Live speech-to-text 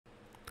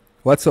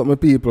What's up my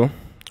people?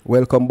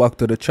 Welcome back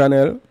to the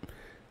channel.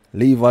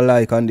 Leave a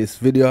like on this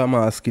video, I'm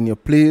asking you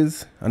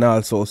please, and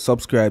also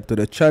subscribe to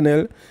the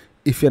channel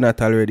if you're not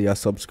already a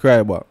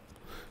subscriber.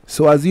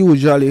 So as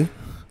usually,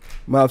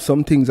 I have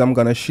some things I'm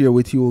gonna share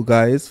with you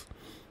guys,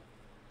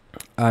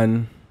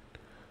 and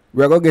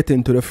we're gonna get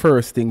into the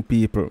first thing,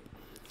 people,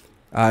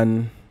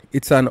 and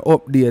it's an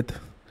update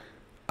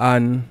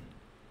on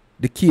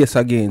the case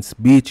against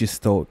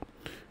SH0T,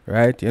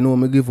 right? You know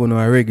me give you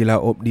a regular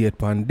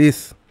update on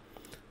this.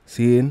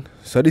 See,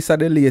 so this is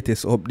the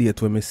latest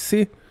update when me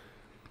see.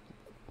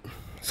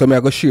 So I'm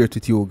going to share it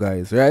with you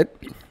guys, right?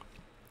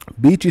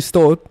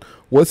 SH0T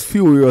was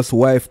furious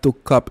wife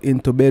took cop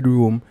into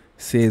bedroom,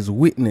 says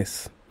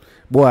witness.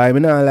 Boy, I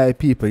mean not lie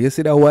people. You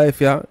see that wife,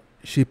 yeah?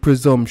 She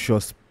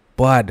presumptuous,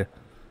 bad.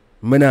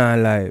 I not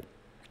lie.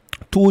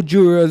 2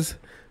 jurors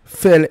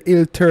fell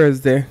ill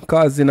Thursday,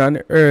 causing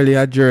an early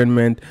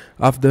adjournment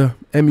of the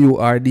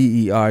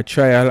MURDER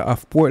trial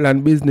of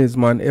Portland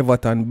businessman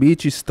Everton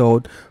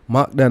SH0T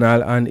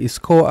McDonald and his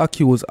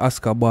co-accused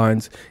Oscar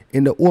Barnes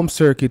in the Home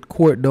Circuit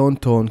Court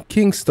downtown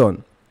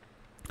Kingston.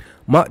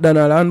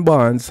 McDonald and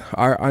Barnes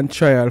are on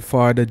trial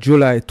for the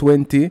July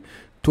 20,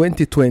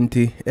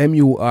 2020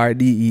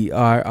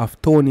 MURDER of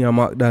Tonya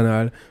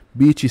McDonald,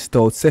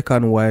 SH0T's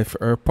second wife.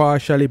 Her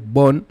partially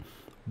burnt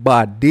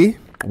body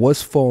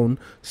was found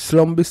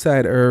slumped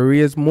beside her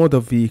raised motor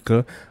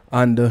vehicle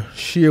on the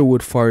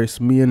Sherwood Forest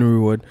Main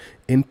Road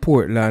in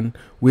Portland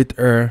with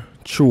her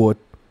throat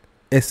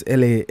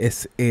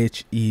SLASHED.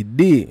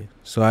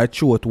 So her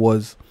throat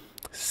was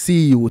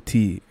CUT,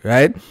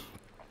 right?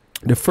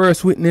 The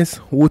first witness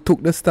who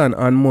took the stand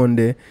on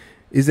Monday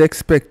is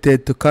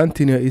expected to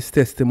continue his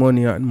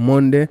testimony on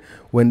Monday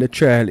when the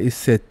trial is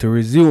set to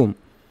resume.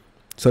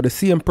 So the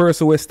same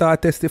person will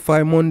start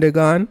testifying Monday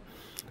gone,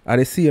 and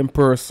the same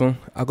person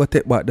I got to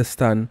take back the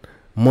stand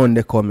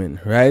Monday coming,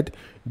 right?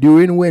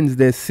 During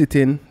Wednesday's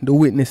sitting, the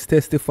witness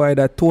testified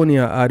that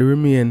Tonya had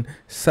remained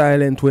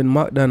silent when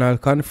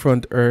McDonald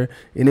confronted her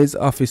in his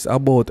office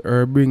about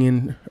her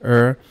bringing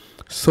her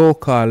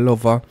so-called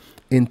lover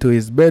into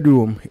his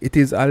bedroom. It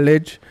is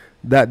alleged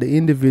that the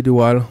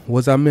individual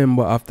was a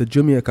member of the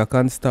Jamaica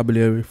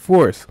Constabulary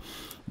Force.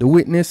 The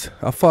witness,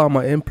 a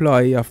former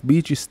employee of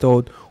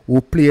SH0T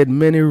who played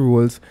many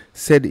roles,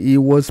 said he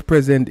was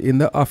present in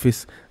the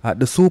office at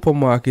the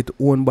supermarket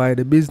owned by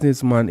the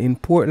businessman in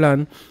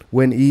Portland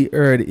when he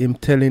heard him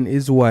telling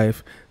his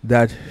wife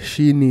that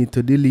she need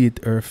to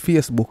delete her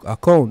Facebook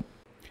account.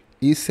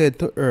 He said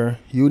to her,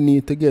 "You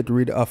need to get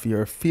rid of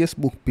your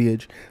Facebook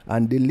page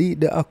and delete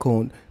the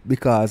account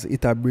because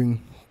it'll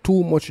bring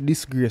too much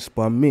disgrace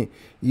upon me."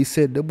 He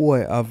said the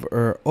boy have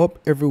her up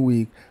every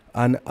week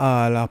and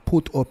all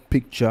put up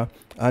picture,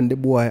 and the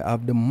boy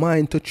have the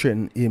mind to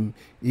threaten him.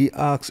 He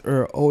asked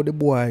her how the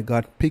boy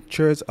got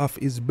pictures of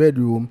his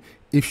bedroom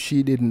if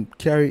she didn't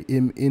carry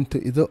him into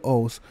the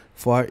house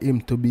for him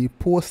to be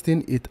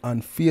posting it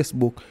on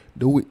Facebook,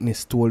 the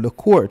witness told the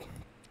court.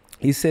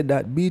 He said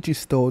that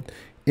SH0T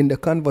in the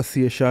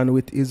conversation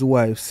with his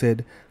wife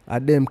said,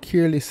 "A them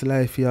careless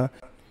life here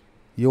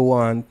you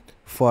want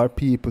for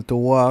people to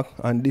walk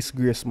and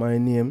disgrace my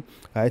name.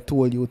 I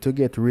told you to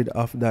get rid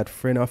of that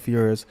friend of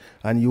yours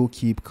and you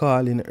keep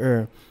calling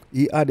her."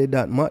 He added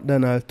that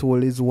McDonald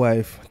told his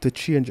wife to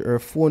change her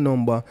phone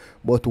number,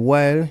 but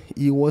while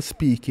he was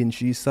speaking,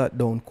 she sat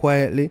down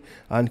quietly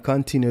and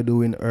continued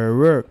doing her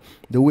work.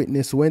 The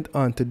witness went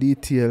on to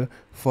detail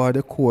for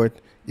the court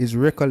his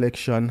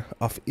recollection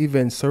of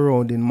events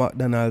surrounding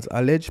McDonald's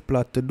alleged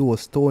plot to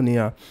dose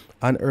Tonya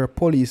and her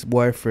police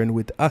boyfriend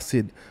with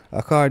acid.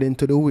 According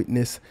to the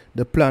witness,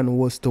 the plan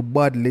was to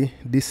badly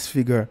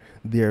disfigure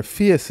their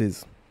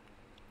faces.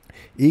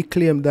 He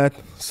claimed that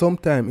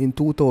sometime in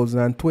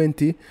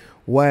 2020,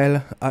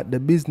 while at the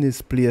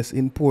business place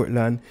in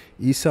Portland,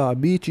 he saw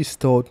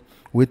SH0T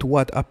with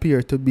what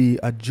appeared to be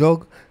a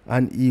jug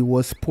and he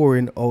was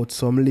pouring out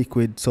some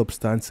liquid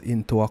substance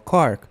into a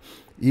cork.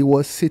 He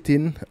was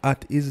sitting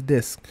at his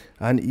desk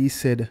and he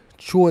said,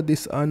 "Throw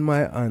this on my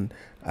hand."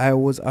 I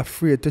was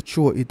afraid to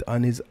throw it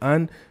on his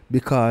hand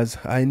because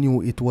I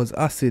knew it was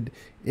acid.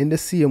 In the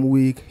same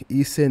week,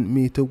 he sent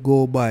me to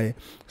go buy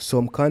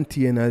some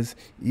containers.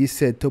 He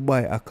said to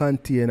buy a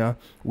container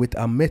with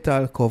a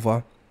metal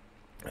cover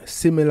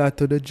similar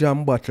to the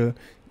jam bottle.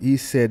 He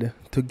said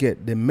to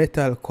get the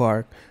metal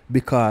cork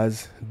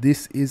because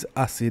this is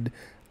acid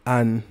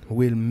and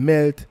will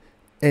melt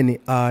any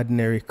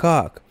ordinary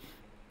cork.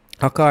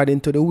 According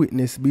to the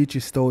witness,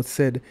 SH0T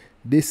said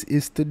this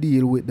is to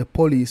deal with the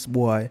police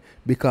boy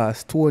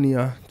because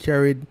Tonya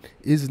carried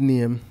his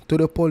name to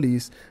the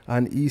police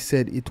and he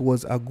said it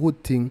was a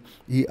good thing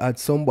he had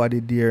somebody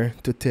there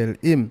to tell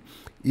him.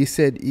 He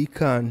said he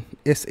can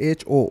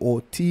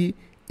SH0T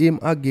him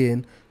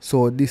again,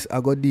 so this I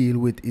go deal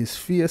with his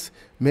face,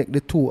 make the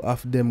two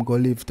of them go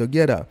live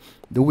together.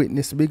 The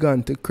witness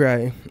began to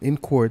cry in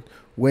court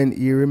when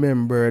he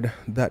remembered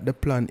that the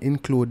plan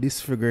included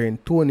disfiguring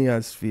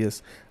Tonya's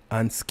face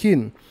and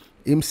skin.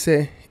 Him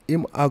say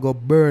him a go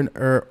burn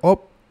her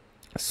up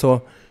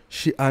so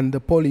she and the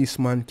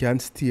policeman can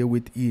stay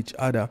with each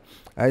other.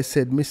 I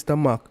said,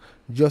 Mr. Mac,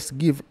 just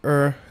give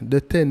her the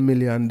 $10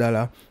 million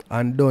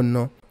and done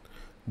now.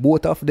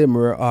 Both of them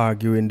were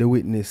arguing, the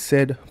witness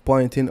said,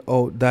 pointing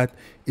out that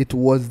it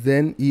was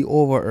then he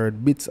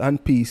overheard bits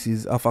and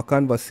pieces of a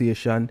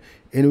conversation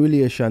in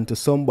relation to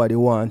somebody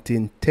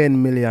wanting $10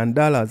 million.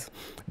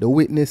 The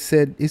witness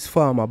said his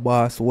former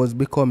boss was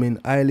becoming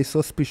highly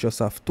suspicious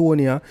of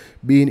Tonya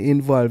being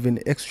involved in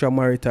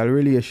extramarital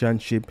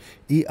relationship.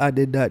 He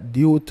added that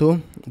due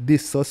to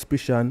this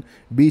suspicion,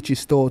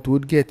 Beaches thought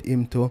would get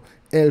him to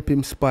help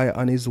him spy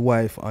on his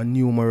wife on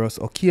numerous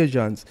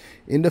occasions.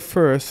 In the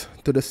first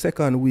to the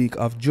second week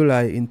of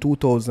July in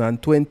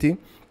 2020,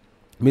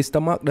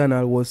 Mr.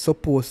 McDonald was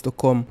supposed to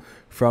come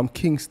from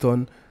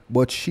Kingston,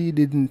 but she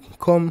didn't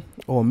come,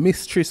 or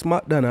Mistress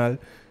McDonald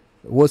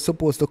was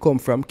supposed to come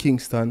from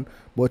Kingston,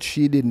 but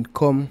she didn't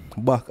come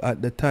back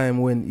at the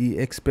time when he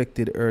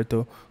expected her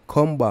to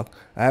come back.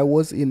 I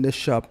was in the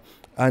shop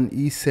and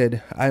he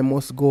said, I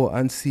must go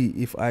and see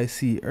if I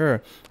see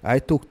her. I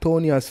took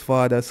Tonya's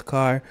father's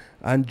car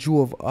and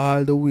drove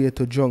all the way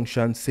to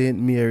Junction St.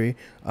 Mary.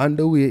 On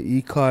the way,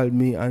 he called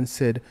me and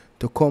said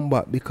to come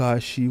back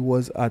because she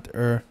was at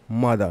her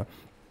mother.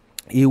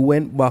 He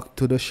went back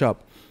to the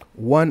shop.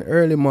 One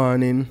early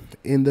morning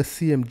in the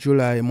same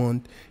July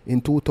month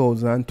in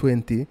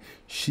 2020,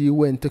 she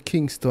went to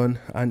Kingston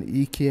and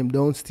he came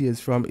downstairs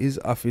from his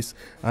office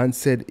and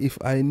said if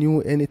I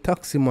knew any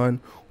taximan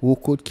who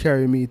could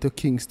carry me to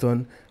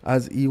Kingston,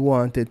 as he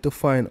wanted to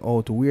find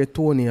out where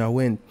Tonya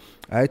went.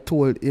 I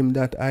told him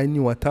that I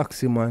knew a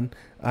taximan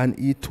and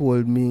he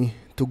told me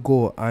to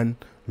go and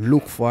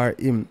look for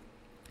him.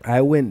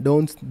 I went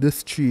down the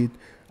street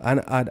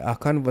and had a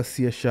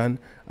conversation,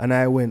 and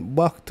I went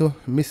back to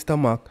Mr.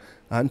 Mac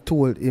and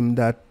told him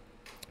that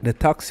the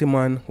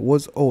taximan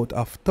was out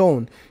of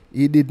town.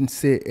 He didn't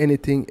say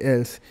anything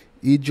else.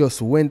 He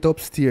just went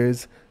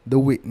upstairs, the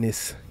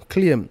witness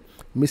claimed.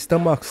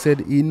 Mr. Mac said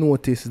he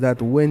noticed that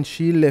when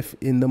she left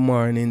in the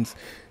mornings,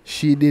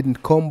 she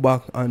didn't come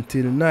back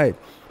until night.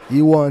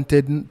 He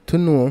wanted to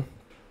know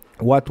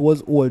what was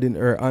holding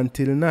her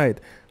until night.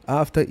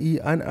 After he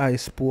and I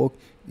spoke,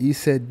 he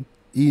said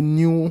he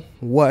knew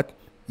what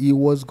he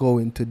was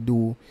going to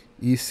do.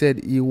 He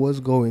said he was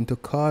going to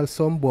call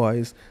some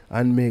boys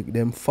and make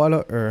them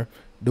follow her,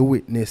 the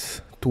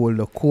witness told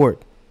the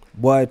court.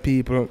 Boy,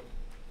 people,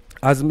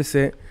 as me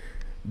say,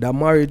 the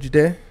marriage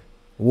there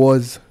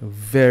was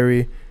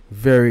very,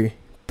 very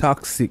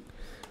toxic.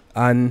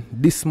 And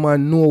this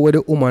man know what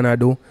the woman a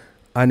do,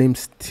 and him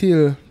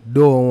still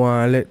don't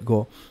want to let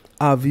go.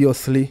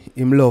 Obviously,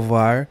 him love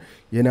her,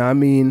 you know what I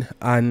mean?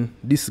 And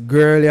this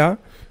girl, yeah,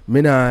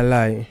 me not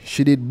lie,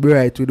 she did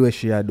bright with what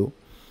she a do.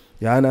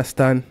 You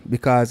understand?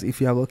 Because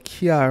if you have a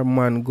care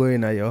man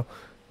going at your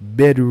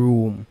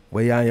bedroom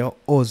where you and your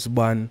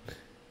husband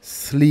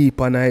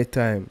sleep at night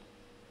time,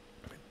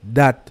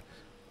 that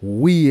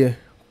way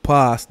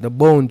past the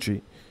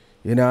boundary.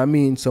 You know what I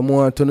mean? Someone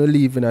want to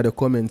leave in the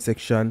comment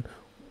section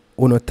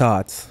on your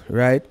thoughts,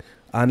 right?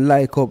 And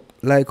like up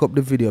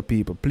the video,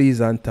 people. Please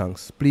and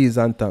thanks. Please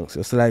and thanks.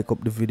 Just like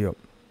up the video.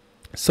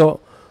 So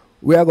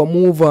we are gonna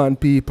move on,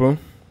 people.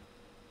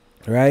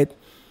 Right?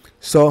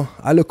 So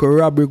I look at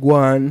robbery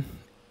going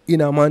in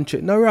a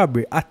Manchester. No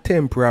robbery,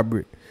 attempt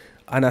robbery.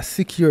 And a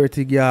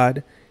security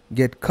guard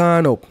get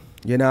caught up.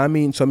 You know what I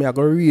mean? So I'm going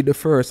to read the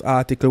first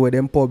article where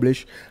them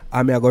publish,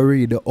 and I'm going to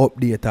read the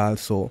update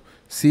also.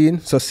 See?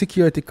 So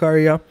security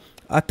carrier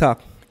attack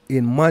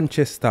in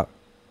Manchester.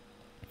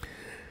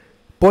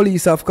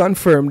 Police have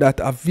confirmed that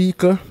a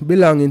vehicle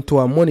belonging to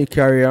a money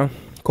carrier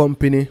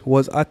company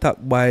was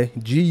attacked by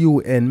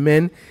GUN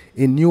men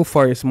in New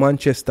Forest,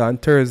 Manchester on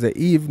Thursday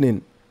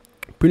evening.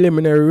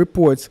 Preliminary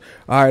reports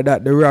are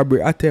that the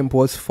robbery attempt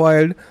was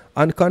filed,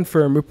 and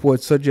confirmed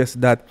reports suggest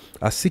that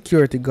a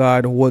security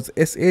guard was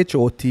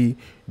SH0T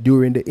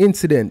during the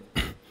incident.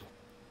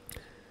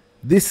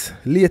 This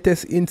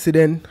latest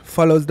incident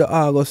follows the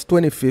August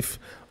 25th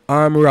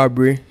armed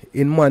robbery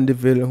in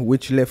Mandeville,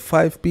 which left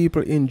 5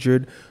 people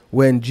injured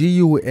when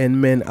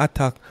GUN men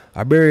attacked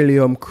a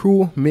beryllium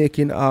crew,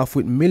 making off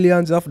with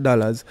millions of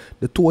dollars.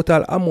 The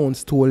total amount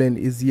stolen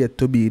is yet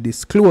to be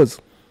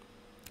disclosed.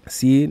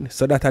 See,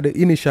 so that are the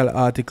initial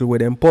article where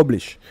them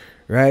publish,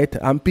 right?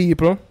 And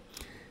people,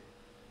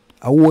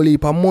 a whole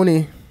heap of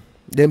money,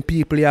 them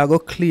people are going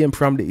to claim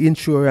from the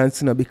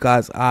insurance, you know,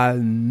 because I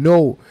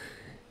know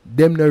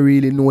them not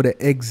really know the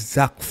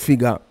exact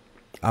figure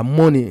of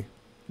money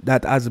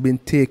that has been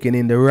taken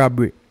in the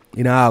robbery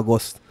in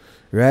August,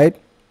 right?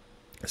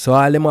 So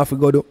all them have to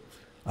go do,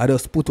 I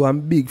just put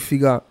one big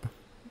figure,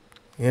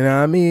 you know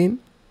what I mean,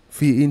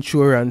 for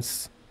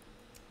insurance,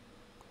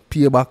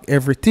 pay back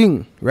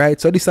everything, right?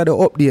 So this are the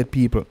update,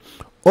 people.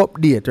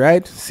 Update,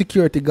 right?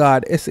 Security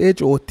guard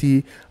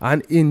SH0T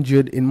and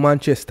injured in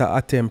Manchester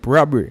attempt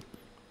robbery.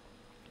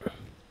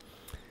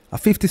 A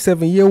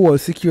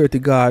 57-year-old security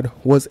guard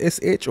was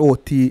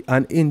SH0T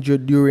and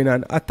injured during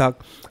an attack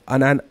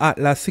on an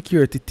Atlas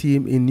security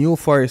team in New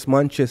Forest,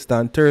 Manchester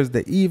on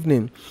Thursday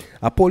evening.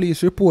 A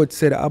police report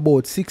said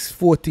about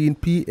 6:14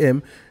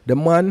 p.m. the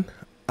man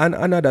and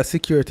another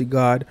security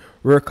guard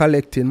were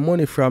collecting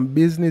money from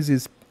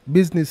business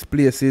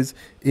places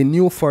in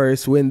New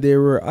Forest when they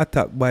were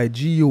attacked by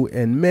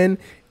GUN men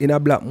in a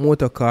black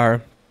motor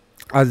car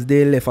as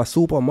they left a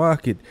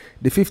supermarket.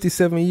 The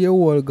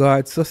 57-year-old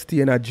guard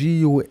sustained a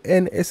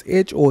GUN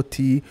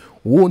SH0T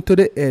wound to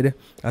the head.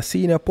 A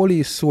senior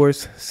police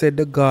source said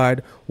the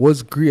guard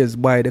was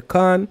grazed by the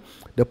can.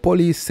 The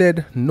police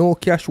said no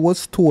cash was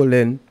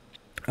stolen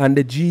and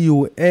the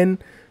GUN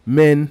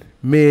men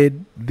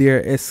made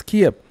their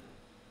escape.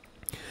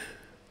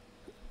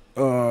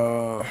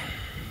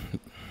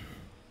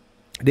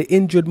 The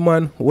injured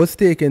man was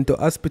taken to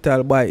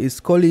hospital by his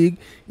colleague.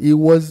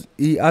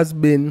 He has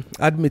been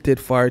admitted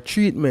for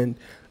treatment.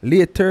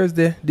 Late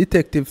Thursday,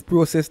 detectives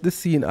processed the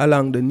scene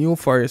along the New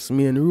Forest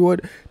Main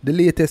Road. The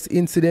latest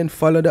incident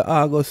followed the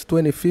August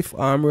 25th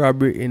armed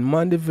robbery in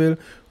Mandeville,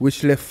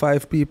 which left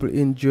 5 people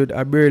injured.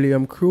 A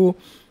beryllium crew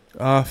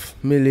of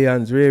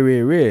millions.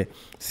 Ray.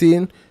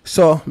 Seeing?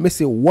 So, me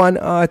see one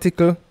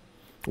article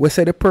where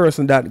say the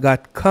person that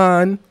got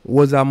canned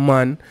was a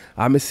man.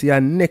 And me see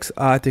a next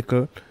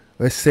article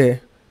let's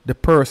say the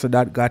person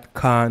that got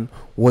canned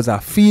was a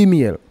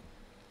female.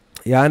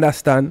 You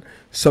understand?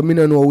 So me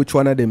don't know which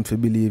one of them to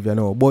believe, you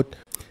know. But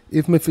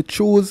if me fi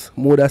choose,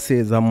 mother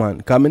says a man.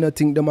 Because me not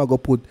think them are going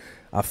to put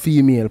a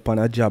female on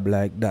a job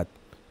like that.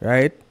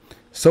 Right?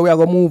 So we are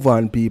going to move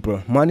on,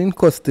 people. Man in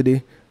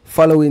custody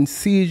following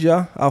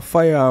seizure of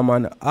firearm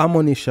and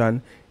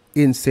ammunition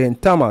in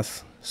St.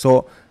 Thomas.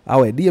 So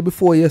our day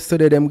before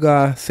yesterday, them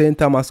go St.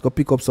 Thomas go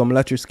pick up some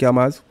lottery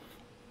scammers.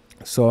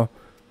 So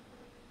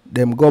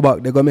them go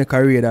back, they go make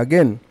a raid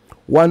again.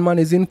 One man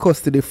is in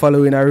custody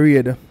following a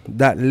raid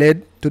that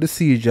led to the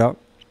seizure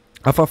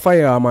of a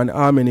firearm and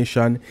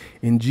ammunition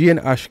in Jane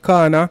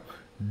Ashkana,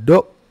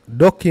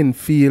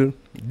 Duckingfield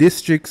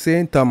District,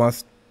 St.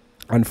 Thomas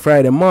on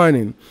Friday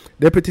morning.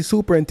 Deputy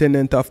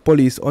Superintendent of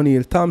Police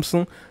O'Neill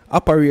Thompson,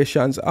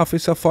 Operations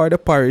Officer for the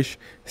parish,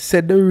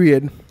 said the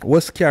raid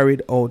was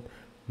carried out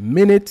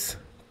minutes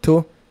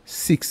to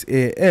 6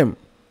 a.m.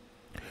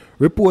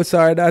 Reports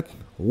are that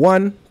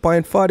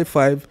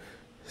 1.45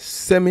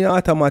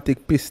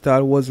 semi-automatic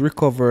pistol was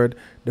recovered.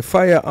 The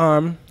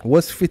firearm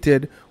was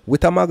fitted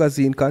with a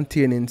magazine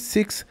containing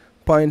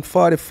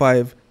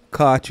 6.45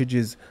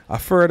 cartridges. A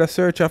further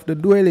search of the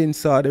dwelling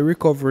saw the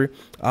recovery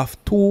of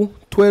 2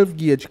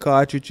 12-gauge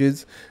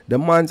cartridges. The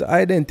man's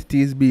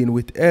identity is being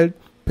withheld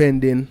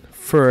pending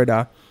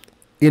further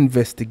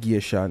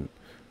investigation.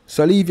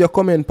 So leave your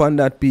comment on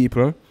that,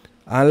 people,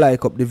 and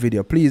like up the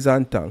video, please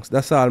and thanks.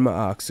 That's all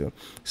I ask you.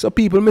 So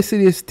people, me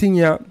see this thing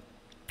here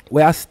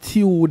where a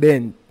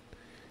student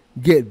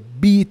get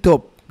beat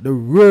up the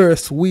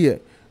worst way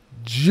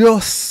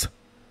just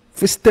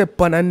for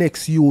step on the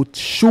next youth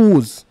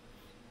shoes.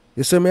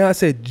 You see me, I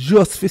say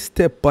just for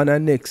step on the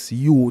next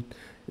youth.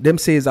 Them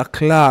say it's a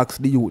Clarks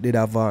the youth did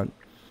have on.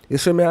 You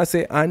see me, I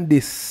say, and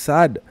this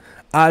sad.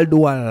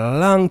 Although a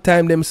long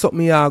time them something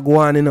here go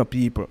on in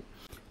people.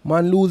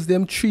 Man lose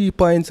them 3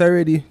 points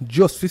already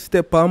just for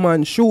step on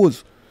man's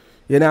shoes.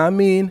 You know what I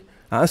mean?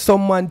 And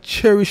some man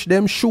cherish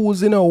them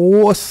shoes, you know,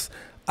 worse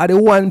at the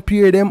one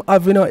pair them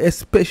have, you know,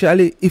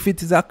 especially if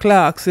it is a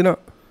Clarks, you know.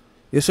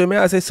 You see me,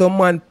 I say some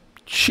man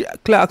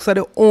Clarks are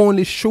the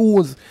only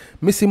shoes.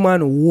 Missy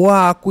man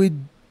walk with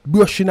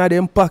brushing at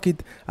them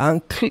pocket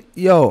and click,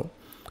 yo.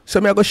 So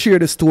me I go share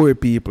the story,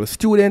 people.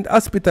 Student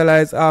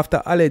hospitalized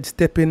after alleged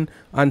stepping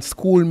on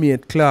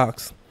schoolmate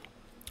Clarks.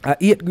 A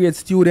 8th grade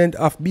student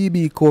of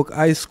B.B. Cook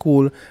High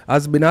School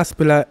has been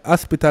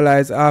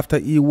hospitalized after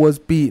he was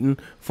beaten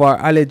for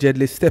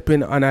allegedly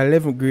stepping on an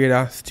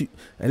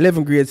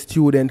 11th grade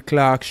student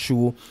Clark's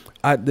shoe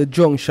at the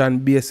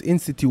Junction-based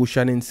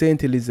institution in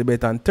St.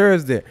 Elizabeth on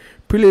Thursday.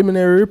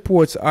 Preliminary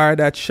reports are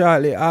that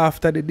shortly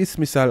after the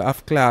dismissal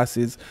of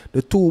classes,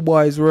 the 2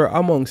 boys were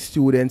among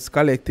students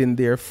collecting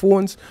their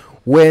phones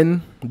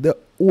when the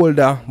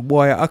older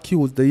boy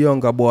accused the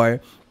younger boy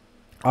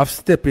of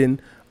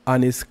stepping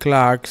on his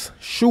Clark's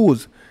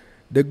shoes.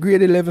 The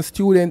grade 11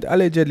 student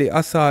allegedly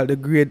assaulted the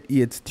grade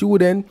 8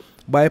 student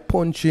by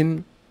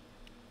punching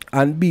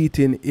and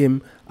beating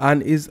him on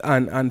his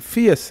hand and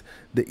face.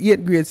 The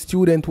 8th grade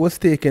student was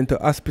taken to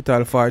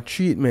hospital for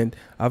treatment.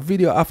 A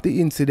video of the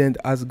incident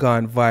has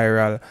gone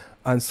viral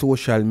on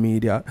social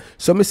media.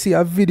 So me see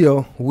a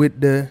video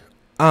with the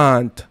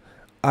aunt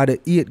of the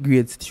 8th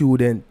grade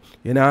student,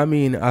 you know what I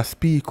mean, I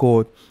speak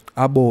out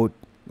about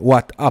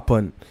what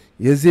happened.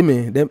 You see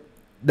me?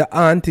 The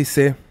auntie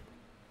say,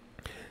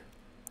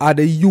 are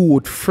the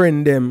youth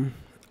friend them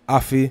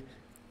have to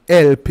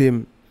help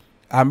him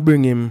and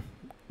bring him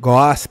go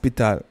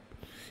hospital.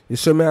 You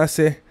see me, I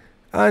say,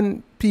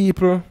 and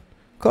people,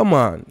 come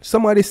on,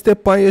 somebody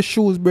step on your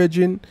shoes,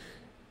 brethren.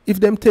 If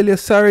them tell you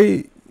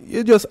sorry,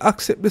 you just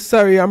accept the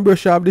sorry and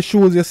brush off the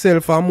shoes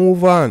yourself and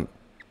move on.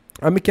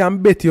 And me can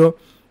bet you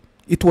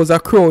it was a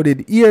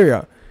crowded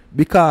area.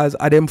 because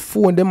of them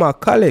phone them a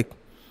collect.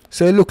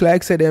 So it look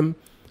like say them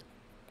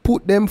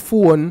put them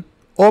phone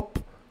up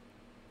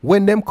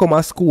when them come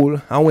to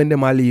school, and when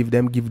them a leave,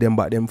 them give them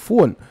back them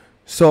phone.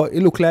 So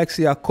it look like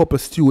say a couple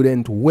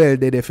students well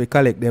dead if they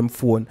collect them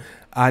phone,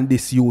 and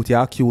this youth he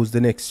accuse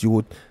the next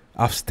youth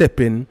of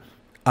stepping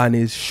on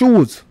his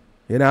shoes.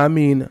 You know what I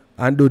mean?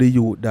 And do the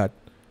youth that.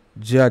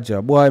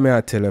 Jaja, boy, may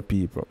I tell you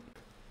people.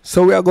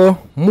 So we are going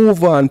to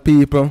move on,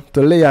 people,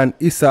 to Leon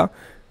Issa,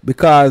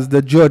 because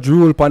the judge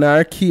ruled upon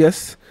our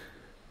case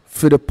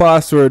for the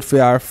password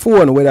for our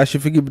phone, whether she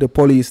forgive the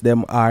police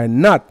them or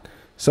not.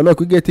 So make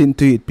we get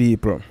into it,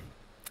 people.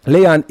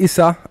 Leon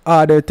Issa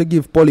ordered to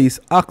give police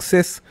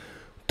access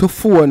to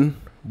phone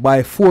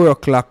by 4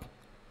 o'clock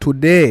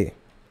today.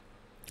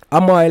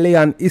 Amoy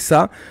Leon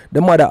Issa,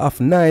 the mother of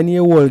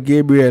 9-year-old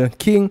Gabriel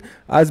King,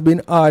 has been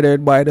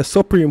ordered by the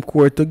Supreme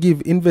Court to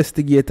give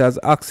investigators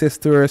access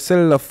to her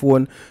cellular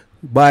phone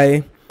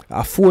by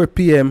 4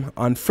 p.m.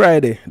 on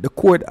Friday. The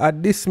court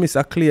had dismissed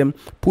a claim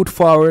put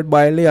forward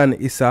by Leon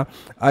Issa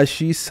as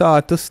she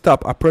sought to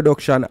stop a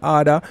production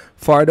order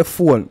for the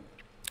phone.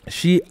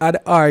 She had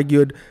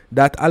argued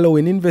that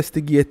allowing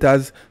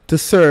investigators to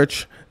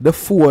search the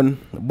phone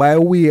by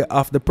way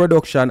of the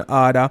production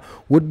order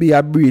would be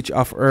a breach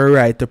of her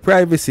right to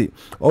privacy.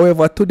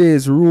 However,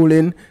 today's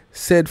ruling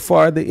said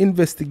for the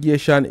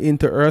investigation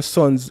into her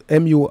son's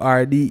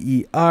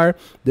MURDER,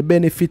 the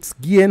benefits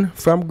gained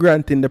from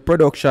granting the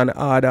production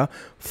order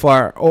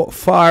far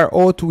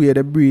outweigh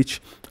the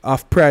breach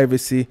of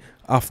privacy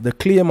of the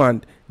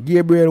claimant.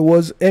 Gabriel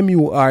was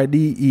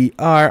MURDER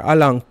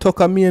along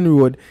Tucker Main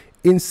Road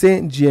in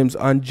St. James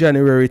on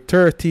January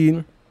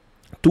 13,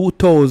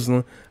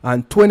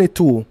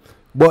 2022,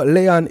 but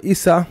Leon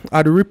Issa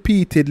had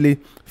repeatedly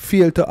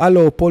failed to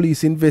allow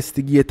police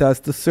investigators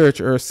to search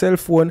her cell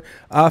phone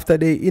after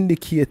they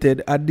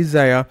indicated a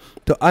desire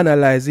to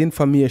analyze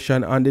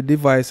information on the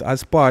device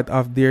as part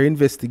of their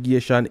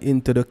investigation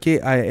into the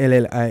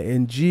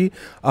KILLING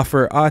of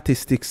her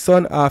autistic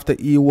son after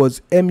he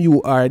was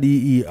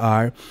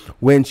MURDER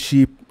when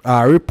she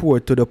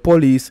reported to the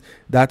police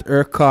that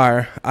her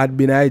car had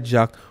been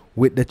hijacked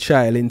with the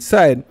child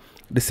inside.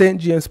 The St.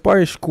 James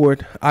Parish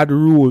Court had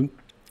ruled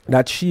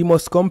that she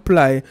must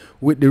comply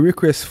with the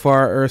request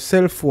for her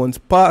cell phone's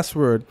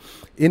password.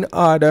 In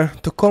order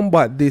to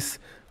combat this,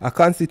 a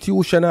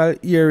constitutional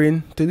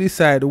hearing to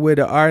decide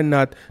whether or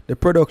not the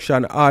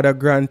production order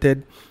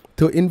granted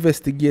to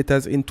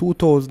investigators in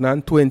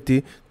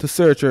 2020 to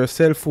search her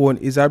cell phone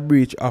is a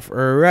breach of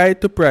her right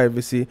to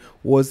privacy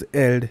was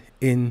held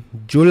in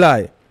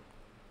July.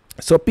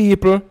 So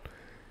people,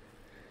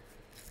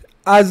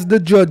 as the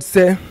judge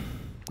said,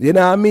 you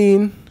know what I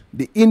mean,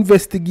 the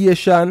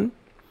investigation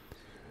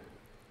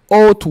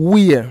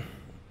outweigh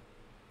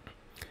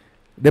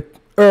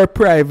her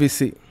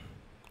privacy.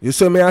 You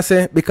see me I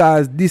say?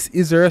 Because this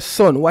is her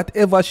son.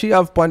 Whatever she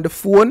have on the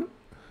phone,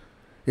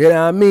 you know what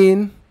I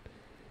mean,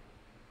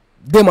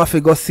 them have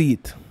to go see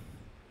it.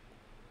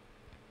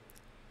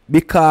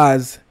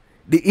 Because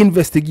the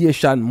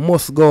investigation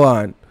must go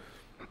on.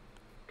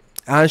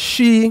 And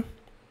she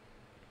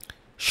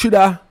should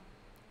have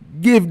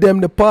give them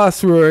the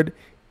password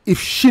if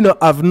she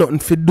not have nothing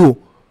to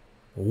do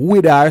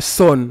with her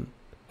son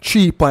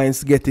 3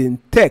 points getting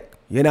tech.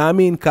 You know what I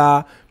mean?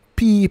 Because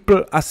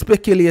people are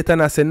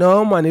speculating and say,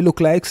 no man, it look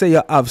like say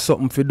you have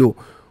something to do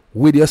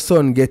with your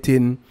son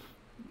getting,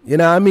 you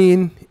know what I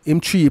mean,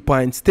 him 3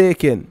 points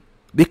taken.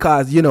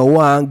 Because you know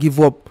want give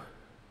up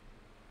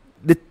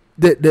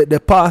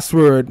the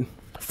password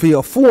for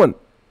your phone.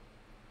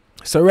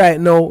 So right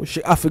now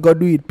she have to go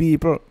do it,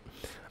 people.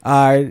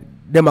 Or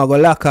them are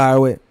gonna lock her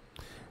away.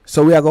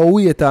 So we are gonna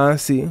wait and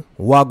see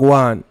what go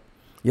on.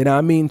 You know what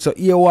I mean? So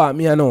here what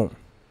me I know.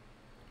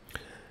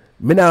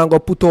 Me not gonna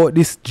put out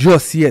this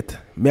just yet.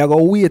 Me I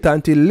gonna wait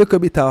until a little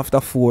bit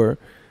after 4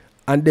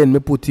 and then me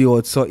put it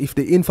out. So if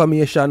the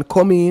information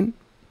come in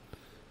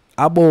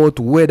about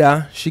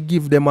whether she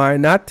give them or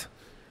not,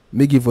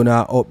 me give her an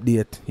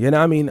update. You know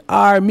what I mean?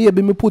 Or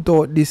maybe me put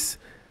out this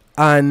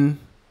and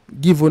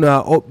give her an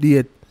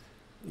update.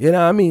 You know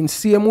what I mean?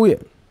 Same way.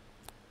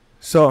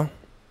 So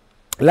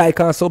like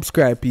and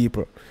subscribe,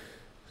 people.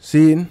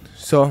 See?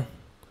 So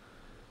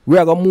we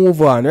are gonna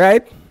move on,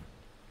 right?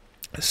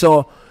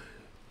 So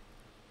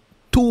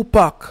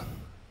Tupac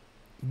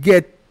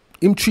get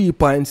him 3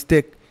 points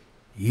take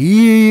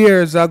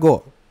years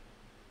ago,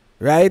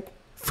 right?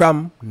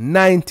 From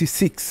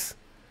 96.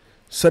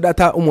 So that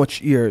are how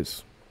much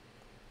years?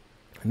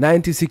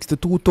 96 to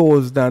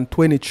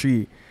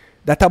 2023.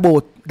 That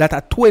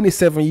are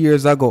 27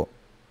 years ago.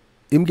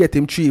 Him get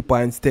him 3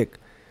 points take.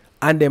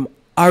 And them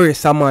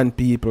arrest a man,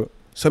 people.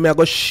 So me I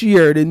go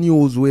share the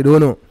news with you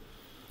know.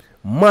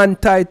 Man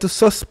tied to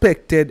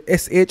suspected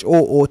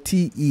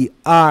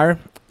SH0TER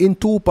in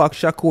Tupac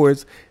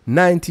Shakur's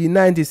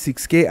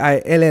 1996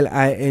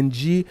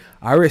 KILLING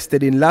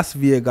arrested in Las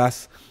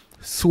Vegas,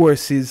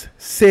 sources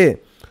say.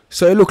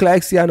 So it look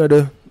like see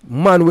another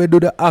man will do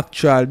the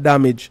actual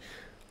damage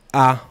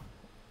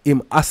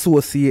him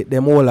associate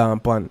them all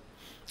upon.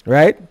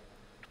 Right?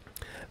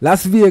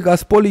 Las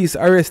Vegas police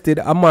arrested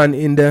a man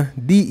in the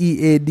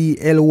DEADLY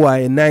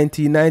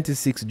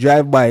 1996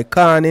 drive-by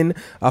caning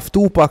of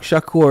Tupac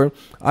Shakur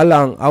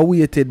along a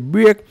weighted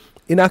break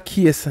in a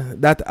case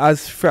that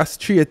has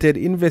frustrated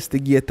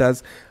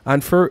investigators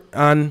and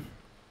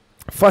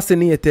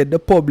fascinated the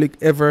public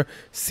ever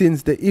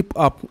since the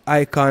hip-hop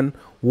icon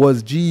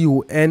was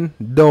GUN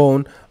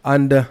down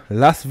on the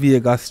Las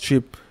Vegas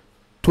Strip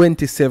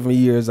 27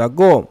 years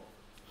ago.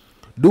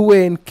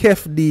 Dwayne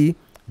Kef D.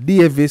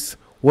 Davis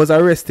was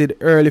arrested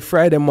early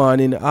Friday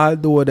morning,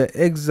 although the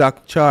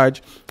exact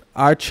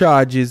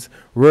charges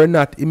were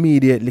not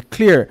immediately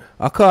clear.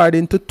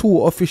 According to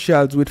two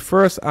officials with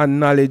first-hand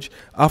knowledge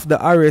of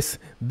the arrest,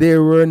 they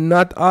were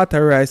not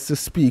authorized to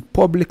speak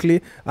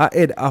publicly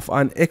ahead of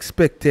an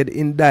expected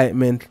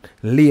indictment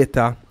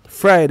later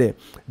Friday.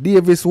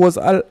 Davis has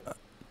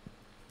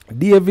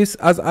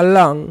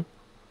long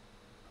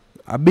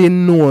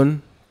been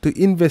known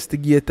to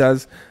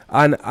investigators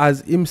and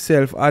has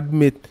himself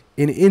admit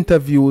in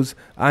interviews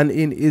and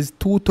in his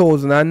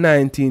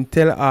 2019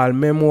 tell-all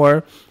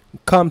memoir,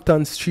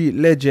 Compton Street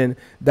Legend,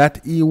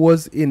 that he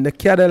was in the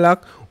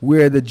Cadillac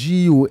where the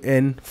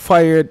GUN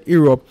fired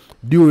Europe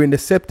during the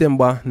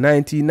September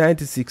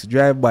 1996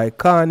 drive-by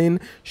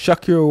caning.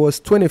 Shakur was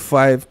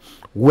 25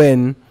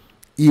 when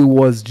he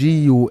was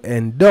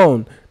GUN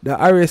down. The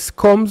arrest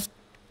comes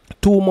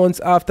 2 months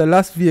after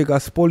Las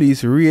Vegas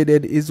police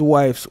raided his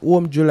wife's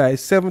home July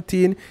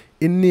 17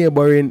 in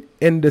neighboring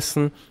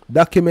Henderson.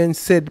 Documents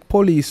said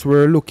police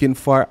were looking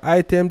for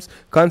items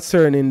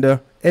concerning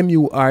the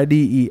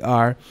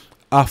murder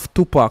of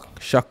Tupac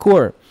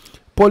Shakur.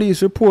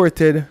 Police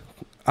reported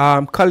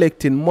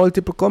collecting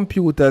multiple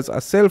computers,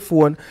 a cell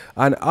phone,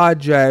 an hard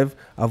drive,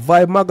 a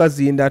Vibe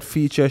magazine that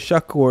featured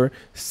Shakur,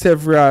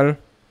 several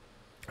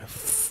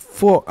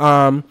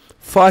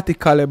 40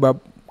 caliber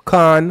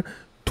can,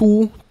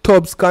 2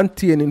 tubs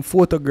containing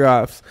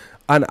photographs,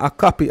 and a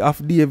copy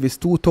of Davis'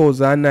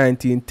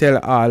 2019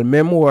 tell-all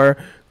memoir,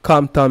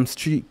 Compton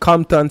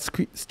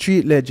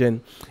Street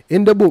Legend.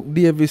 In the book,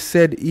 Davis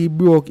said he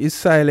broke his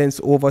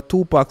silence over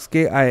Tupac's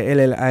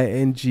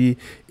KILLING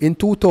in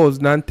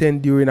 2010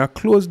 during a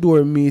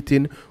closed-door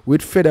meeting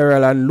with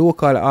federal and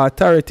local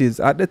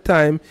authorities. At the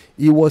time,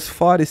 he was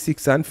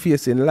 46 and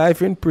facing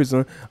life in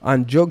prison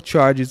on drug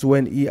charges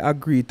when he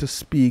agreed to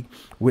speak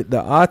with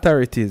the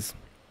authorities.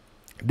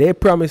 They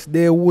promised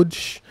they would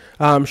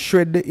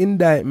shred the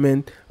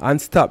indictment and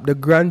stop the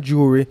grand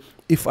jury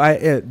if I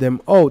helped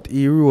them out,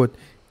 he wrote.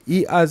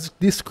 He has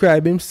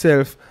described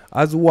himself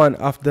as one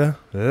of the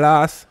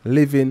last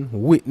living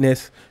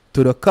witness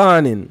to the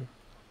caning.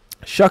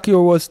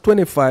 Shakur was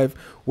 25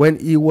 when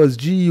he was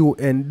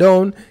GUN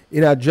down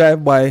in a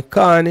drive-by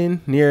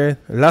caning near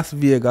Las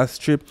Vegas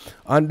Strip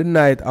on the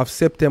night of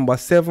September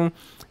 7,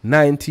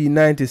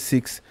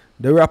 1996.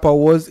 The rapper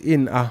was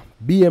in a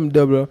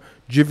BMW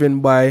driven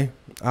by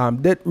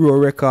Death Row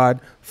Record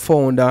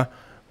founder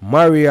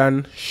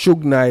Marion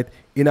Suge Knight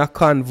in a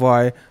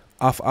convoy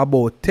of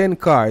about 10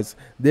 cars.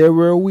 They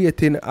were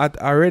waiting at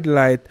a red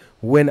light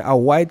when a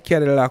white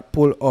Cadillac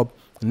pulled up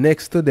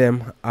next to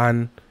them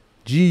and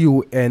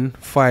GUN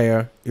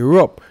fire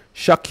erupted.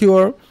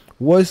 Shakur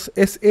was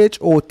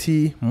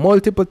SH0T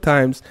multiple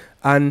times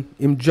and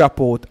him dropped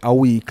out a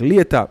week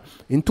later.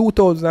 In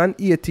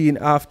 2018,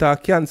 after a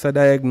cancer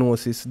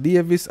diagnosis,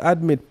 Davis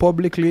admitted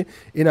publicly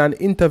in an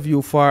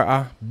interview for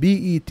a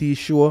BET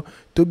show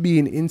to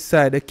being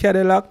inside the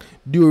Cadillac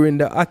during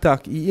the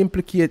attack. He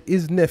implicated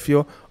his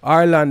nephew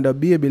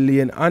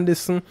R0BBERY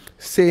Anderson,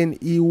 saying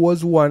he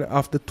was one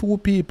of the 2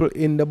 people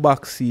in the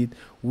back seat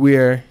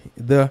where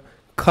the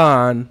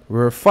can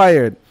were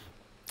fired.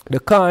 The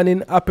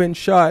caning happened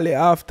shortly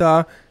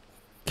after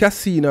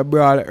casino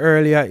brawl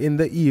earlier in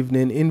the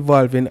evening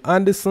involving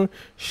Anderson,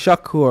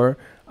 Shakur,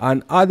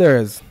 and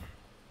others.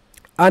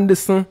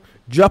 Anderson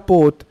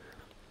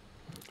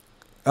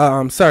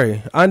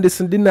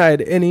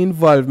denied any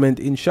involvement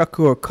in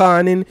Shakur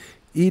caning.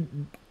 He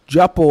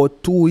dropped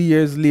out 2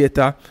 years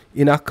later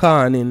in a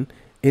caning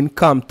in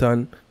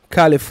Compton,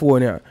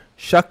 California.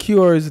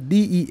 Shakur's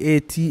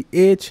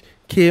DEATH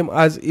came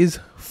as his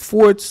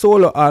 4th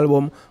solo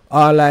album,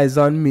 All Eyes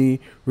on Me,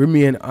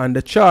 remained on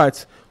the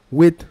charts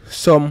with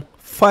some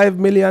 5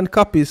 million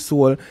copies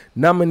sold.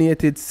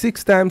 Nominated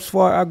 6 times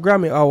for a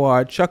Grammy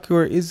Award,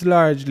 Shakur is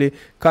largely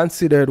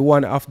considered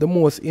one of the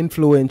most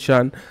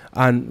influential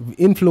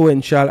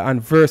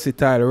and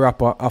versatile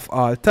rapper of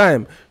all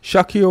time.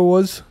 Shakur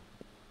was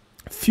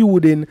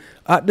feuding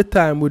at the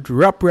time with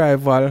rap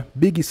rival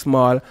Biggie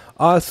Small,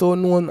 also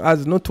known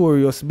as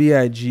Notorious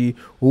B.I.G.,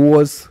 who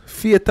was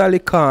fatally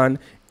canned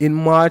in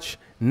March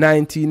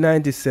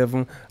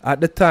 1997. At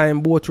the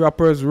time, both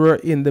rappers were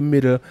in the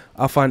middle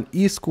of an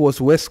East Coast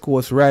West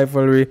Coast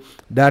rivalry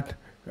that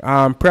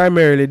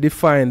primarily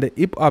defined the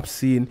hip-hop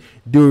scene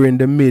during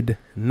the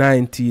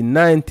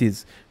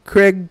mid-1990s.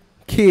 Craig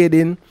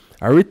Kadin,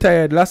 a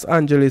retired Los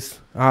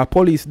Angeles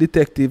police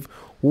detective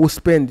who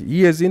spent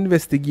years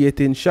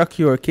investigating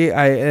Shakur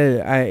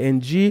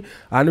K-I-L-I-N-G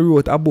and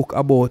wrote a book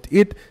about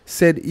it,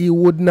 said he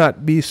would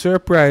not be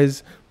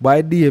surprised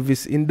by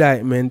Davis'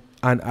 indictment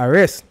and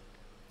arrest.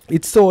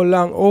 It's so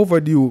long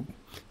overdue,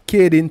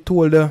 Caden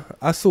told the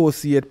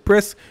Associated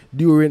Press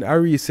during a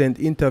recent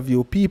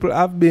interview. People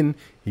have been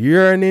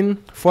yearning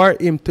for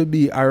him to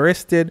be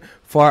arrested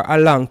for a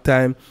long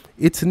time.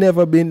 It's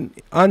never been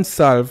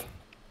unsolved.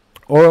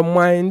 Our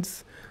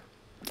minds,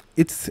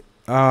 it's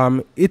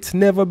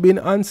never been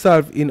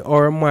unsolved in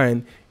our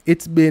mind.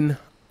 It's been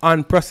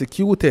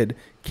unprosecuted.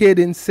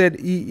 Caden said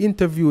he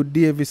interviewed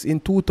Davis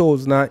in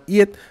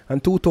 2008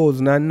 and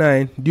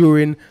 2009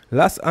 during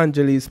Los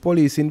Angeles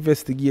police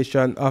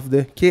investigation of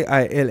the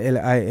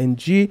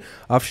KILLING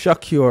of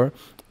Shakur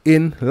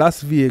in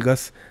Las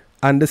Vegas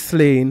and the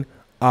slaying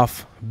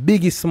of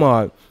Biggie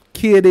Small.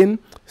 Caden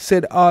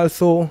said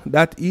also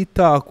that he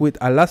talked with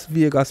a Las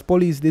Vegas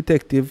police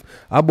detective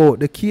about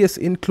the case,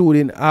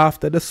 including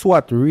after the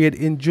SWAT raid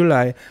in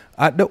July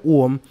at the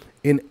home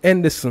in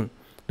Henderson.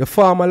 The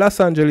former Los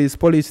Angeles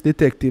police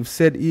detective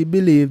said he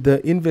believed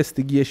the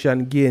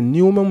investigation gained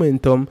new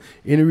momentum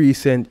in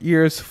recent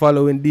years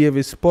following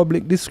Davis'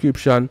 public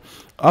description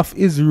of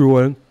his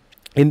role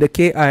in the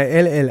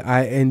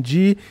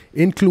KILLING,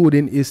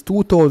 including his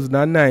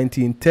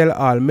 2019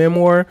 tell-all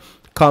memoir,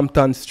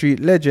 Compton Street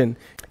Legend.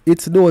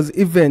 It's those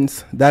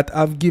events that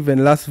have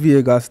given Las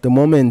Vegas the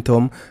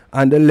momentum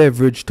and the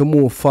leverage to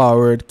move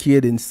forward,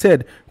 Caden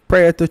said.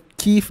 Prior to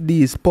Keith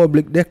D's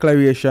public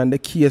declaration, the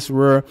case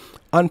were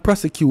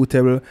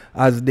unprosecutable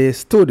as they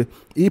stood.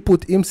 He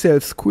put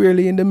himself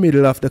squarely in the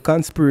middle of the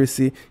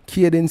conspiracy,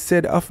 Caden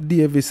said of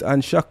Davis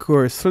and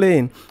Shakur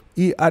slaying.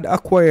 He had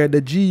acquired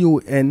the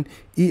GUN,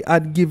 he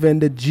had given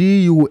the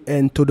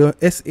GUN to the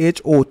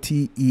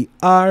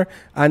SH0TER,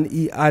 and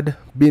he had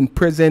been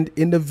present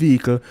in the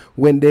vehicle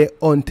when they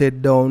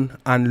hunted down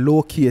and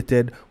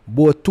located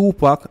both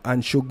Tupac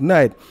and Suge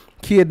Knight.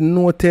 Cade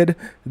noted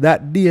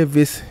that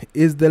Davis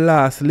is the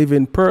last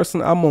living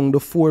person among the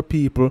 4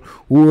 people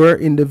who were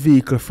in the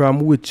vehicle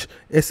from which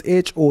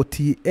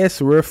SH0Ts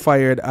were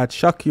fired at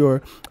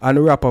Shakur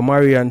and rapper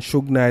Marion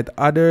Suge Knight.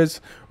 Others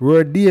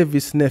were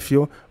Davis'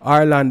 nephew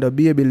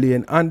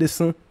R0BBERY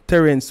Anderson,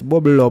 Terrence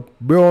Bubble Up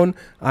Brown,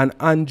 and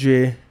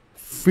Andre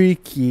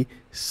Freaky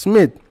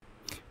Smith.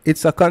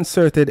 It's a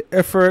concerted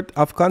effort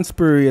of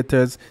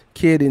conspirators,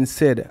 Caden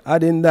said,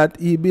 adding that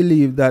he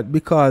believed that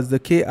because the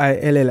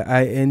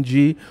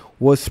KILLING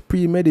was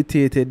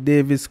premeditated,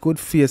 Davis could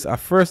face a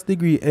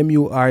first-degree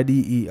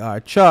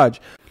murder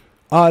charge.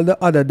 All the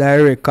other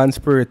direct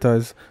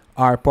conspirators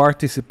or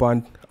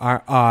participants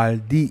are all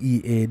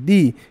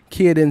DEAD.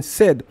 Caden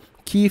said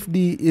Keith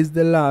D is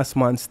the last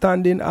man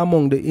standing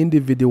among the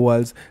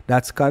individuals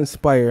that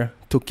conspire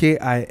to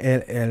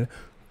KILL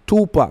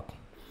Tupac.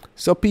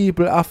 So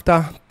people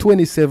after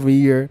 27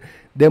 years,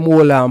 them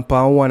hold on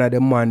pan one of the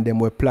man them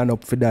will plan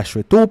up for dash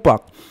with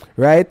Tupac.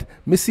 Right?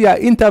 Me see an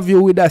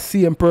interview with that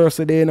same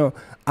person there, you know,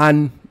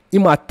 and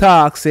him a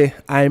talk say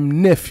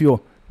I'm nephew,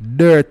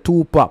 Dirt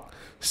Tupac.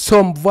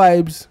 Some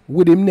vibes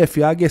with him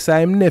nephew. I guess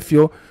I'm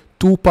nephew.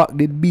 Tupac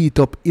did beat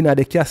up in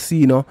the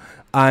casino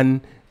and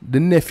the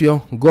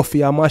nephew go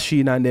for a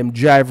machine and them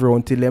drive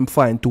around till them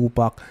find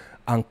Tupac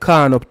and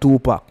can up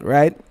Tupac,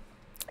 right?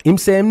 Him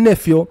say him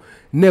nephew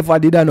never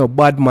did a no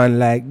bad man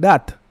like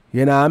that.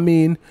 You know what I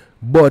mean?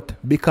 But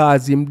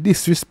because him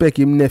disrespect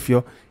him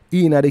nephew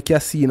in the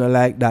casino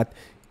like that,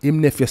 him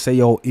nephew say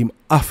yo, him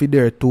affy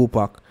there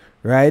Tupac.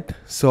 Right?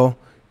 So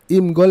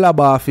him go lab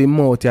off him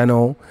mouth, you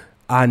know,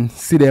 and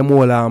see them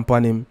all on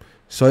him.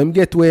 So him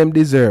get where him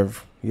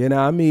deserve. You know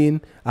what I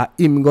mean?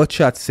 Him go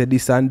chat say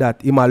this and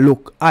that. Him a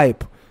look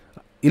hype.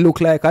 He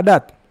look like a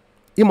that.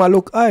 Him a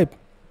look hype.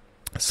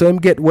 So him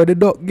get where the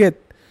duck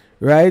get.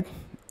 Right?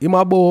 Him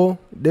about,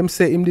 them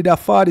say him did a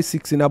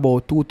 46 in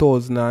about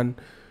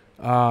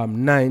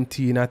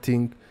 2019, I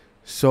think.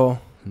 So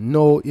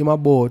now him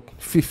about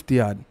 50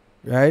 odd,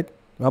 right?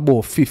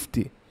 About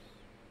 50.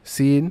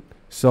 Seen?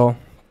 So,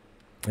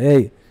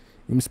 hey,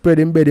 him spread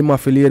him bed him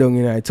off lay down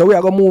in night. So we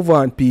are going to move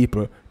on,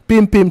 people.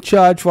 Pimp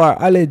charged for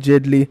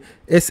allegedly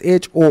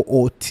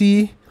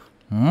SH0T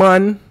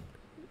man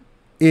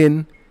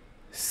in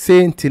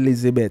St.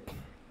 Elizabeth.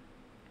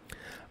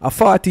 A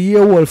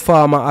 40-year-old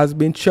farmer has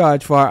been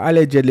charged for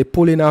allegedly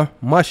pulling a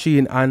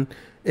machine and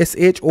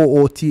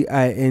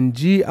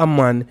SH0OTING a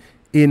man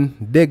in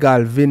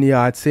Degal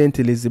Vineyard, St.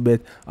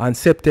 Elizabeth on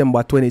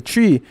September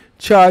 23,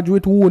 charged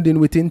with wounding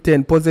with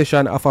intent,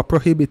 possession of a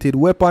prohibited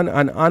weapon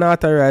and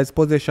unauthorized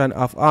possession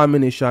of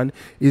ammunition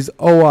is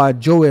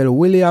Howard Joel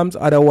Williams,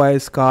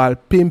 otherwise called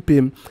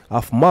Pimpim,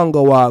 of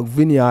Mangawag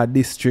Vineyard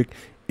District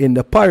in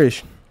the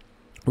parish.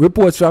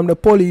 Reports from the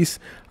police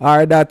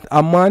are that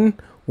a man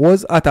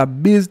was at a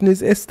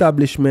business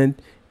establishment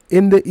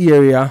in the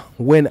area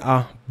when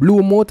a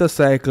blue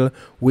motorcycle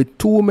with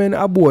 2 men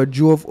aboard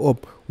drove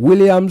up.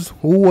 Williams,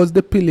 who was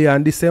the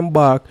pillion,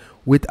 disembarked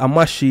with a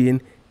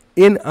machine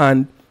in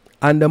hand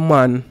and the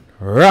man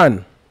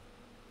ran.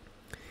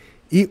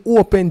 He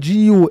opened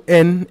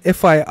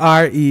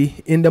GUNFIRE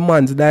in the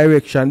man's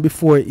direction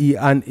before he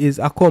and his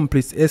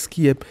accomplice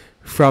escaped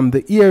from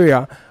the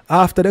area.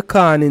 After the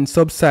caning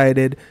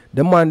subsided,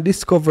 the man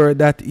discovered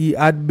that he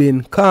had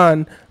been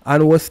canned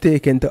and was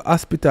taken to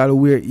hospital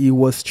where he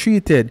was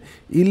treated.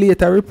 He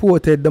later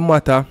reported the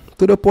matter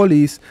to the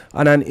police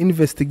and an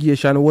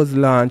investigation was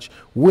launched.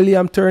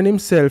 William turned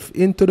himself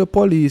into the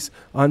police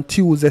on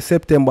Tuesday,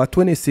 September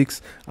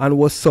 26 and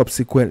was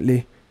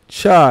subsequently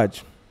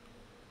charged.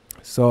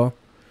 So,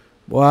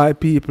 boy,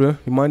 people,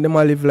 the man them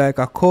a live like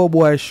a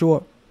cowboy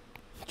show.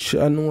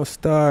 No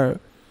star.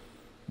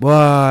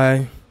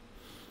 Boy.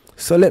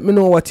 So let me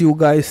know what you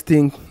guys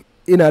think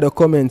in the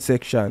comment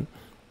section.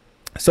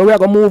 So we are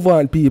going to move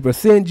on, people.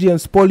 St.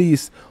 James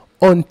Police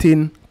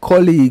hunting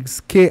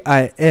colleagues,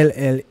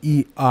 KILLERS.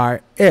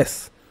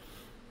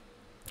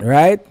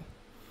 Right?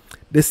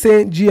 The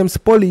St. James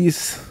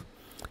Police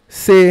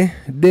say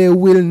they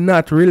will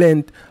not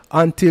relent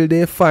until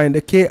they find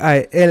the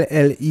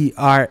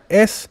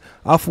KILLERS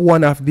of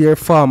one of their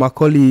former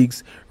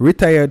colleagues,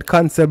 retired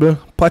Constable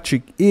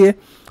Patrick A,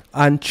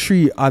 and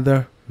 3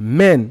 other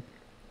men.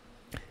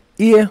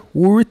 A,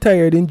 who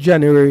retired in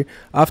January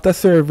after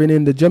serving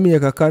in the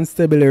Jamaica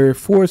Constabulary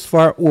Force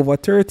for over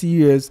 30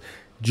 years,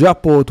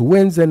 dropped out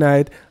Wednesday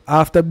night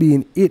after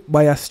being hit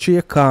by a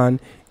stray can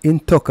in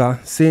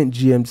Tucker, St.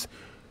 James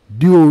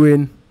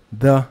during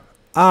the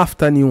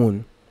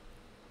afternoon.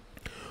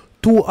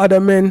 2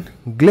 other men,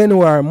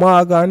 Glenwar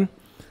Morgan,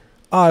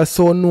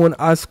 also known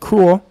as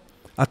Crow,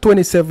 a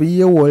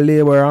 27-year-old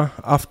laborer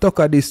of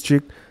Tucker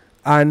District,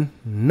 and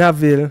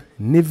Neville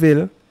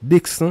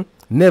Dixon,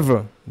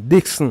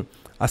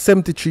 a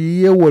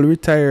 73-year-old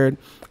retired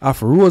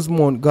of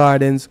Rosemount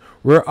Gardens,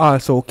 were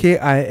also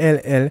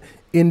KILL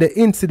in the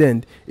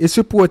incident. It's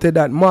reported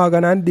that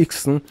Morgan and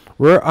Dixon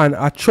were on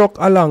a truck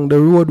along the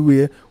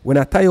roadway when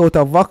a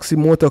Toyota Voxy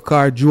motor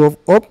car drove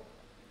up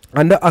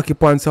and the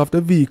occupants of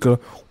the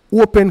vehicle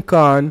opened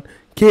can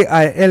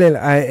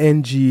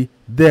KILLING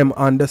them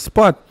on the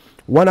spot.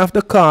 One of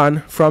the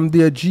can from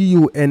their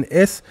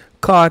GUNS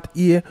caught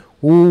A,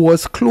 who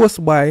was close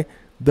by.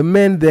 The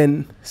men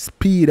then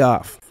speed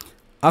off.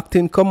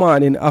 Acting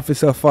commanding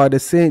officer for the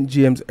St.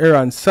 James,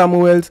 Aaron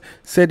Samuels,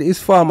 said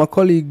his former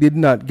colleague did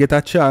not get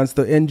a chance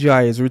to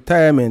enjoy his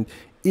retirement.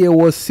 He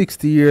was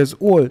 60 years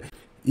old.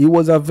 He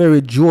was a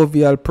very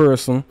jovial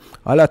person.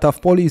 A lot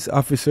of police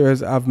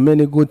officers have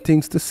many good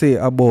things to say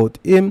about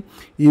him.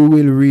 He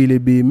will really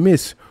be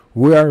missed.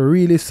 We are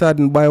really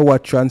saddened by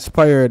what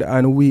transpired,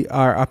 and we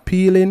are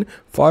appealing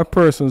for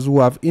persons who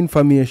have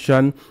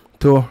information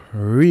to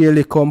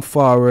really come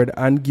forward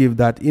and give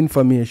that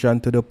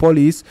information to the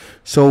police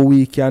so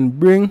we can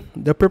bring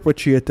the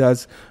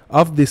perpetrators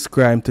of this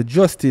crime to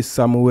justice,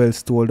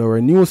 Samuels told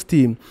our news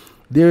team.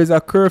 There is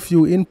a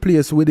curfew in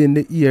place within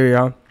the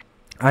area,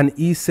 and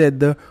he said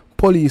the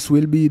police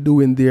will be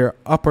doing their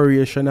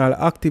operational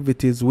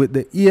activities with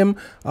the aim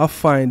of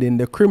finding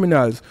the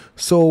criminals.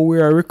 So we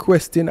are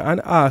requesting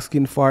and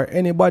asking for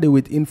anybody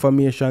with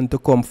information to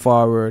come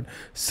forward,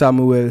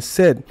 Samuel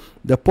said.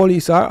 The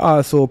police are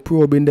also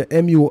probing the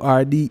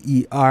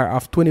MURDER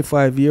of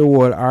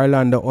 25-year-old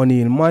Orlando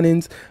O'Neill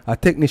Mannings, a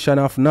technician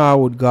of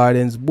Norwood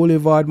Gardens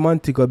Boulevard,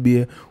 Montego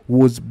Bay,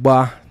 whose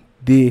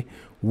body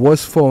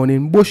was found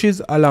in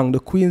bushes along the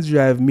Queens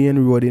Drive main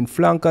road in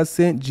Flankers,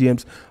 St.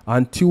 James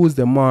on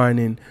Tuesday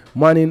morning.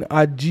 Manning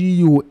had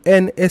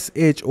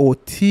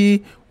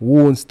GUNSH0T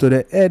wounds to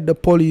the head. The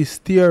police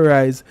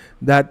theorized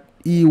that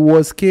he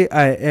was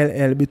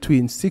KILL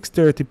between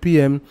 6:30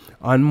 p.m.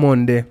 on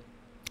Monday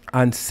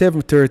and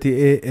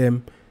 7:30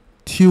 a.m.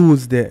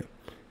 Tuesday.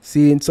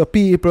 Seeing so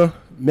people,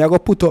 me I go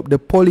put up the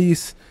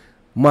police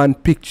man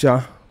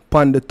picture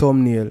on the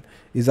thumbnail.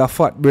 He's a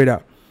fat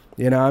brother.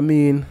 You know what I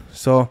mean?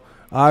 So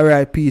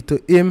R.I.P.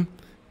 to him.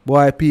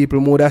 Boy, people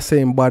more that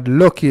saying bad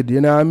lucky.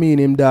 You know what I mean?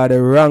 Him there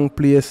the wrong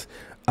place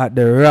at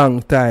the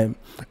wrong time.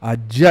 A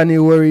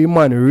January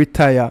man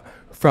retire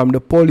from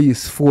the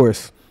police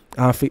force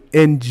and fi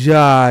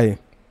enjoy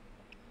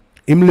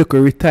him look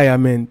a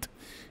retirement.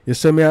 You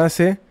see me I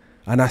say?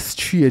 And a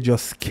stray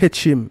just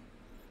catch him.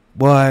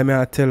 Boy, me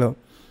I tell you.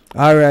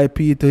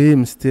 R.I.P. to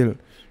him still.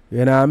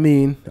 You know what I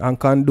mean? And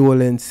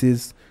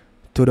condolences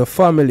to the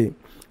family.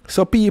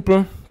 So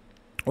people,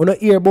 when you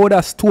hear about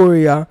a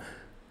story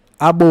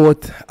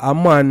about a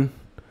man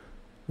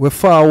we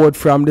forward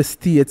from the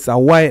States, a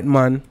white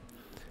man,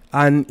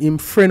 and him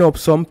friend up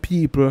some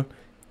people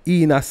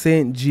in a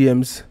St.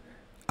 James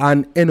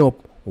and end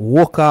up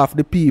walk off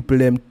the people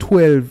them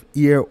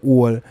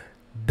 12-year-old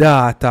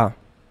daughter.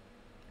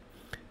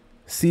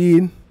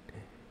 See,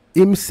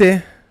 him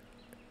say,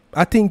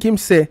 I think him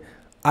say,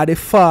 the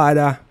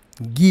father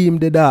give him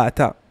the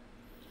daughter.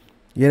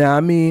 You know what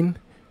I mean?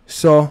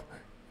 So,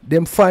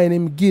 them find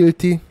him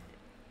guilty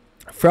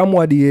from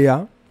what they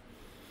hear,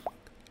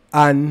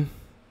 and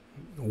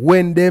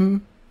when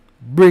them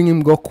bring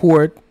him go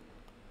court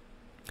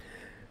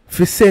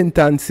for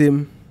sentence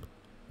him,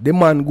 the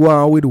man go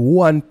on with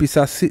one piece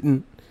of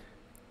sitting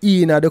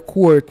in at the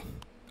court.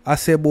 I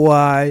say,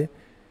 boy,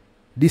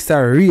 this a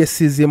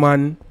racism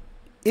and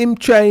him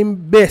try him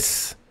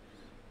best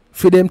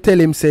for them tell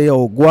him say,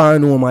 yo, go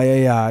on home at your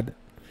yard.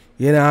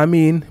 You know what I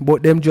mean?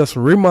 But them just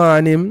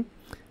remand him.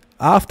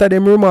 After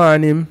them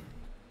remand him,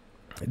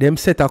 them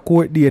set a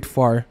court date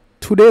for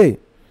today.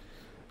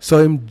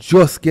 So him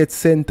just get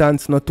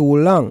sentenced not too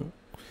long.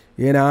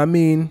 You know what I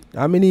mean?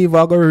 I mean, if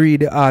I go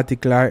read the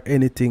article or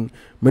anything,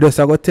 me just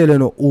go tell you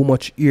know how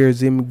much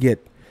years him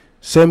get.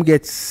 So him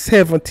get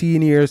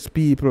 17 years,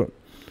 people.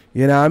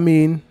 You know what I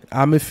mean?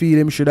 I me feel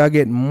him should have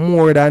get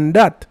more than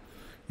that.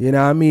 You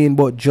know what I mean?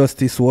 But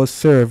justice was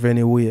served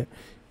anyway.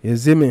 You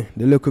see me?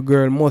 The little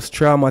girl must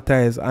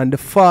traumatize. And the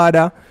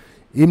father,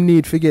 him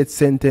need to get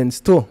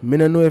sentenced too. Me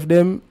don't know if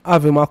them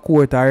have him a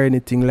court or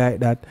anything like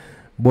that.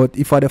 But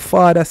if the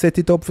father set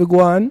it up for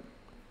go on,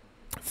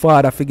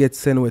 father forget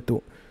sent away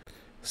too.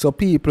 So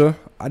people,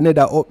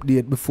 another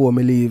update before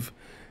me leave.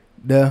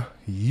 The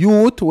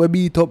youth will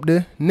beat up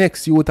the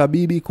next youth at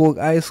BB Cook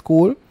High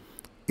School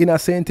in a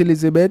St.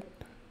 Elizabeth.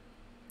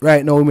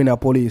 Right now, I'm in a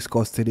police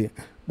custody.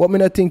 But me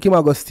not think him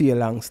a go stay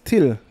long.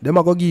 Still, them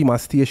a go give him a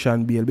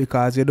station bail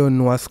because you don't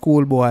know a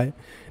schoolboy.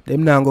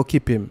 Them not go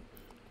keep him.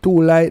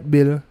 2 light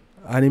bill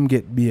and him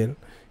get bail.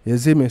 You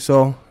see me?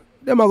 So,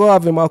 them a go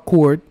have him a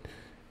court.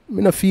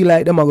 Me not feel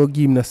like them a go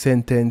give him a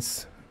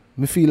sentence.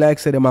 Me feel like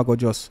say them a go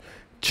just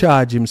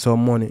charge him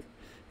some money.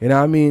 You know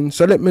what I mean?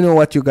 So let me know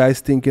what you guys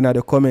think in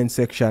the comment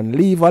section.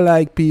 Leave a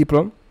like,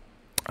 people,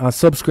 and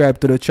subscribe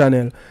to the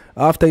channel.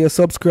 After you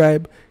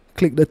subscribe,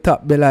 click the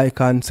top bell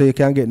icon so you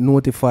can get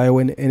notified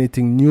when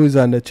anything new is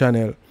on the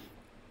channel.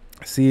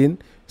 See?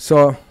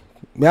 So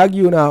me give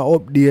you an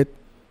update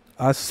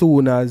as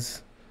soon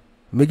as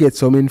me get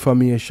some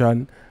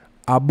information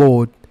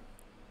about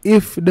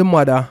if the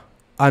mother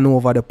hand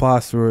over the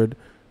password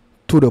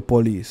to the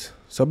police.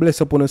 So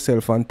bless upon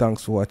yourself and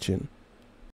thanks for watching.